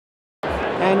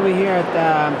and we're here at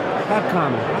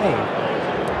Babcom. Hi.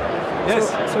 Yes.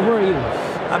 So who are you?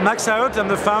 I'm Max Out. I'm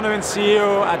the founder and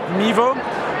CEO at Mevo.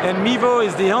 And Mevo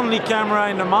is the only camera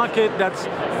in the market that's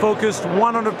focused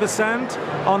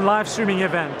 100% on live streaming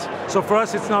event. So for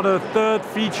us, it's not a third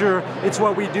feature, it's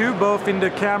what we do, both in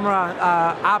the camera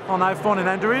app on iPhone and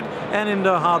Android, and in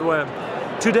the hardware.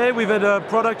 Today we've had a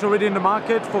product already in the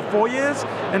market for 4 years,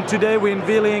 and today we're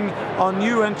unveiling our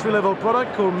new entry-level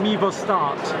product called Mevo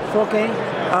Start. 4K?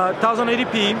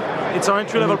 1080p, it's our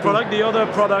entry-level product. The other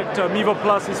product, Mevo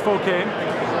Plus, is 4K.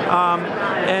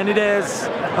 And it has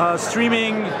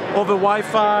streaming over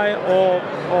Wi-Fi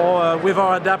or with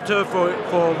our adapter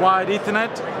for wired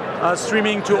Ethernet,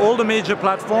 streaming to all the major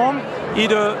platforms,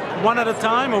 either one at a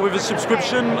time or with a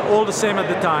subscription, all the same at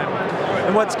the time.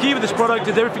 And what's key with this product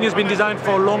is everything has been designed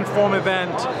for a long-form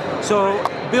event. So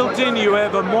built in, you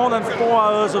have more than 4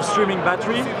 hours of streaming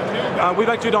battery. We've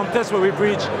actually done tests where we've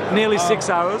reached nearly 6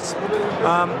 hours.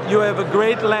 You have a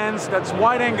great lens that's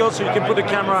wide angle, so you can put the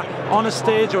camera on a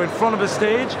stage or in front of a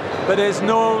stage, but there's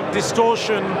no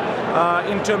distortion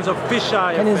in terms of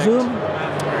fisheye effect. Can you zoom?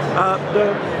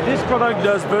 This product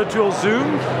does virtual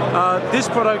zoom. This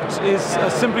product is a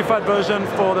simplified version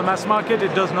for the mass market.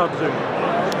 It does not zoom.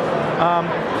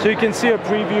 So you can see a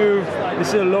preview. This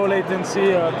is a low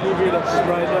latency preview that's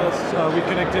right as we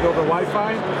connected over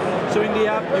Wi-Fi. So in the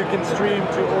app you can stream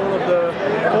to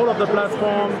all of the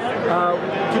platform.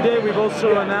 Today we've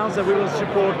also announced that we will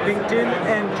support LinkedIn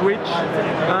and Twitch,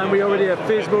 and we already have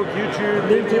Facebook, YouTube.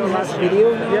 LinkedIn has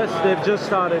video now? Yes, they've just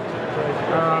started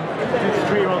to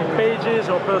stream on pages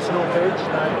or personal page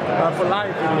for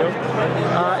live video,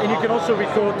 and you can also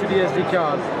record to the SD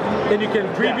card. Then you can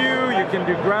preview, you can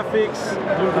do graphics,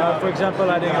 for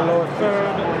example adding a lower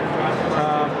third,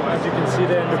 as you can see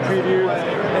there in the preview.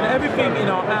 And everything in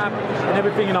our app and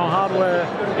everything in our hardware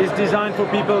is designed for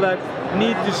people that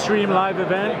need to stream live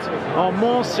event, are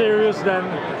more serious than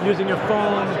using a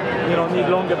phone, need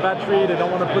longer battery, they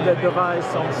don't want to put their device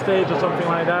on stage or something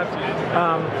like that,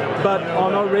 but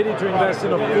are not ready to invest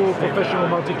in a full professional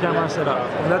multi-camera setup.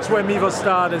 And that's where Mevo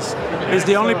Start is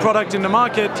the only product in the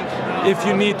market if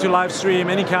you need to live stream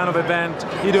any kind of event,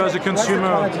 either as a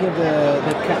consumer. What's the quality of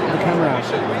the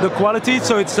camera? The quality,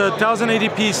 so it's a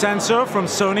 1080p sensor from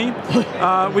Sony.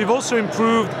 We've also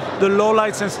improved the low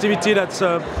light sensitivity. That's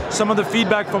some of the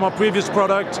feedback from our previous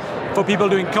product for people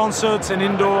doing concerts and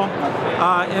indoor.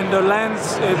 And the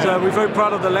lens is, we're very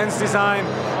proud of the lens design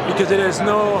because it has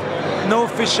no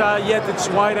fisheye, yet it's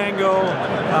wide angle,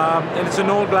 and it's an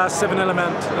all glass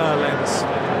 7-element lens.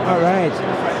 All right.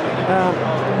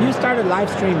 You started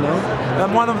Livestream, no?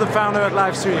 I'm one of the founders at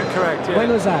Livestream, correct. Yeah. When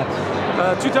was that?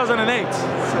 2008.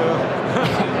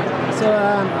 So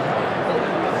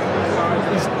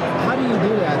how do you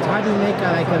do that? How do you make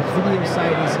a video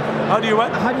site? How do you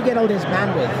what? How do you get all this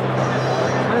bandwidth?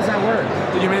 How does that work?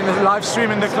 You mean the live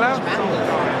stream in the cloud?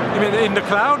 Bandwidth. You mean in the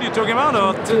cloud you're talking about?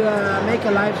 Or to make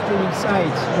a live streaming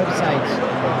site, website.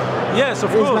 Yes,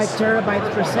 of course. It's like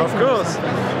terabytes per second. Of course.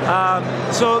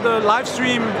 So the live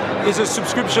stream is a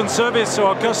subscription service, so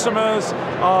our customers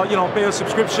pay a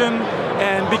subscription,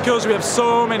 and because we have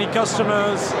so many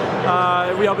customers,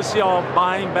 we obviously are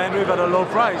buying bandwidth at a low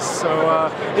price. So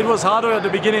it was harder at the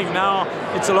beginning. Now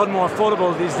it's a lot more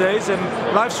affordable these days, and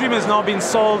live stream has now been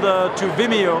sold to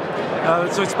Vimeo.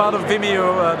 So it's part of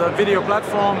Vimeo, the video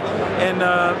platform, and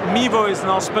Mevo is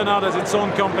now spun out as its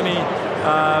own company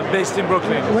based in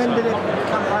Brooklyn. When did it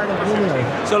become part of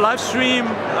Vimeo? So Livestream,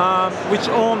 which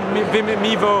owned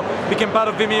Mevo, became part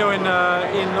of Vimeo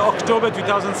in October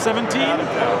 2017,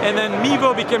 and then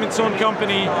Mevo became its own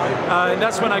company, and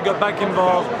that's when I got back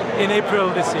involved in April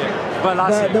this year. But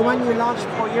last year. The one you launched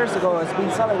 4 years ago has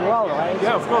been selling well, right?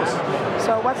 Yeah, of course.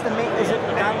 So what's the main? Is it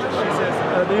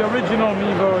the original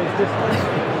Mevo is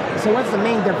different. So what's the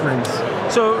main difference?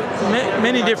 So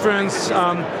many difference.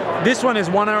 This one is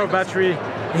 1 hour battery.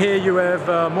 Here you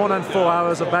have more than 4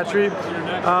 hours of battery.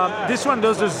 This one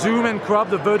does the zoom and crop,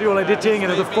 the virtual editing,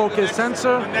 and has a 4K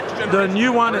sensor. The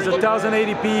new one is a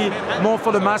 1080p, more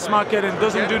for the mass market, and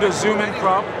doesn't do the zoom and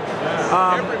crop.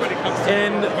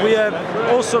 And we have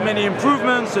also many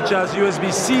improvements, such as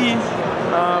USB-C.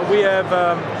 We have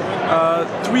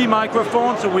 3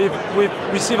 microphones, so we've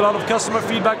received a lot of customer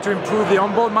feedback to improve the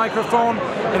onboard microphone,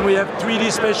 and we have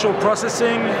 3D spatial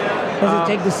processing. Does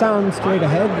it take the sound straight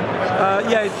ahead?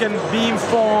 Yeah, it can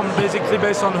beamform basically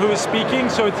based on who is speaking,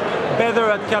 so it's better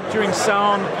at capturing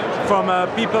sound from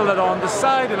people that are on the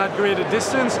side and at greater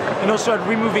distance, and also at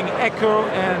removing echo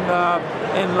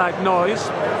and like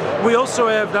noise. We also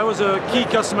have, that was a key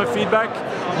customer feedback,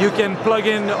 you can plug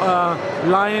in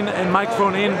line and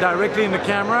microphone in directly in the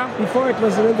camera. Before it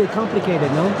was a little bit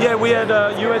complicated, no? Yeah, we had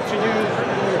you had to use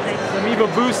the Mevo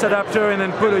Boost adapter and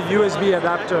then put a USB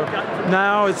adapter.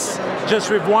 Now it's just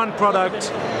with one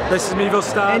product. This is Mevo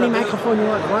Start. Any microphone you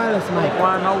want, wireless mic.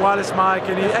 No wireless mic,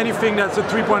 anything that's a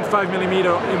 3.5mm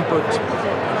input.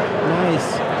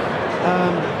 Nice.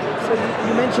 So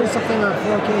you mentioned something about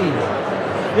 4K.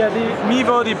 Yeah, the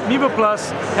Mevo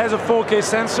Plus has a 4K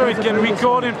sensor. It can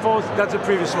record in 4. That's the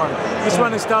previous one. This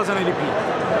one is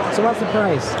 1080p. So what's the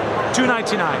price?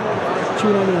 $299.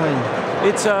 $299.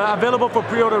 It's available for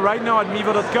pre-order right now at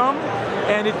mevo.com,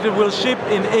 and it will ship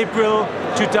in April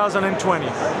 2020.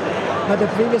 But the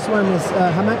previous one is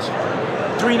how much?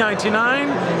 $399,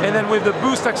 and then with the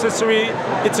Boost accessory,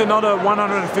 it's another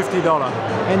 $150.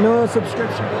 And no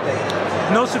subscription?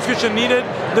 No subscription needed.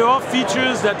 There are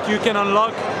features that you can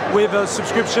unlock with a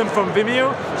subscription from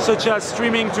Vimeo, such as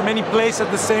streaming to many places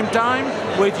at the same time,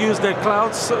 where it uses their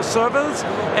cloud servers,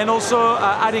 and also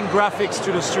adding graphics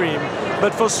to the stream.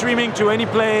 But for streaming to any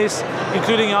place,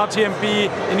 including RTMP,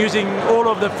 and using all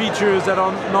of the features that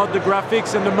are not the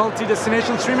graphics and the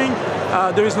multi-destination streaming,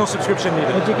 there is no subscription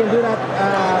needed. But you can do that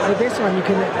with this one. You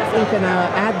can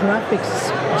add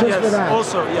graphics just with that. Yes,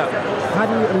 also, yeah. How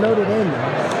do you load it in?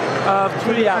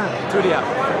 Through the app. Through the app.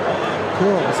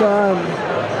 Cool. So,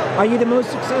 are you the most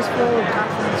successful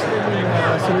platform streaming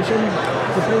solution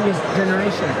for previous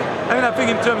generation? I mean, I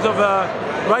think in terms of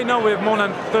right now we have more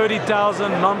than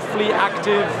 30,000 monthly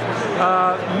active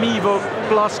Mevo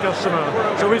Plus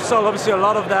customers. So we've sold obviously a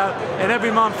lot of that, and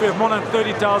every month we have more than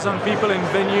 30,000 people in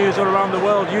venues all around the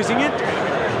world using it.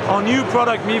 Our new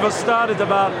product, Mevo Start, is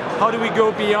about how do we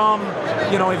go beyond,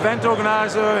 event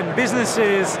organizer and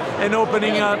businesses, and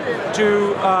opening up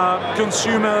to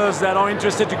consumers that are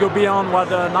interested to go beyond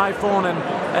what an iPhone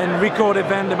and record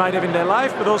event they might have in their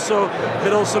life, but also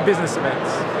business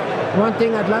events. One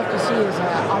thing I'd love to see is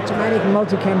automatic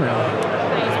multi-camera.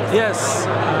 Yes.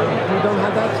 You don't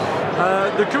have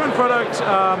that? The current product,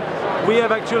 we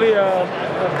have actually a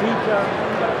beta.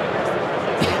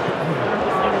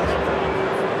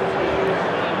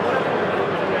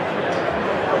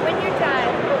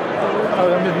 Oh,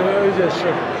 yeah,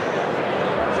 sure.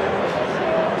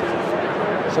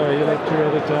 Sorry, you like to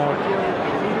read it out.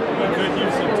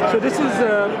 So this is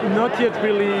not yet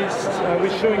released.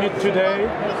 We're showing it today.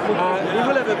 We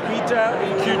will have a beta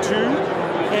in Q2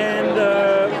 and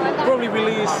probably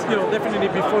release, definitely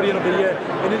before the end of the year.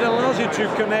 And it allows you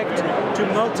to connect to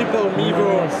multiple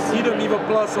Mevo, either Mevo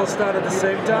Plus or Start at the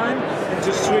same time, and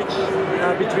to switch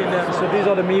between them. So these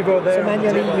are the Mevo there. So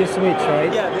manually you switch,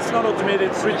 right? Yeah, it's not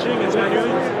automated switching, it's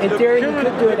manually. In theory, you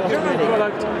could do it automatic.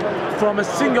 Product, from a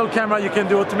single camera, you can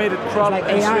do automated crop and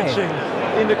AI. switching.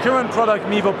 In the current product,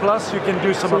 Mevo Plus, you can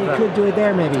do some of that. So you could do it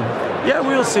there, maybe? Yeah,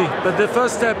 we'll see. But the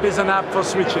first step is an app for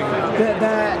switching.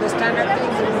 The standard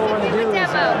thing that you want to do is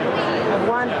have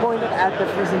one pointed at the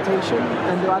presentation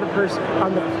and the other person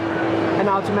on the, and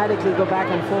automatically go back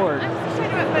and forward. I'm just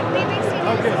trying to remember, but we've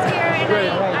seen this here, and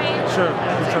Great. I Sure.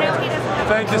 know he doesn't have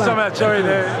Thank you so much. Sorry.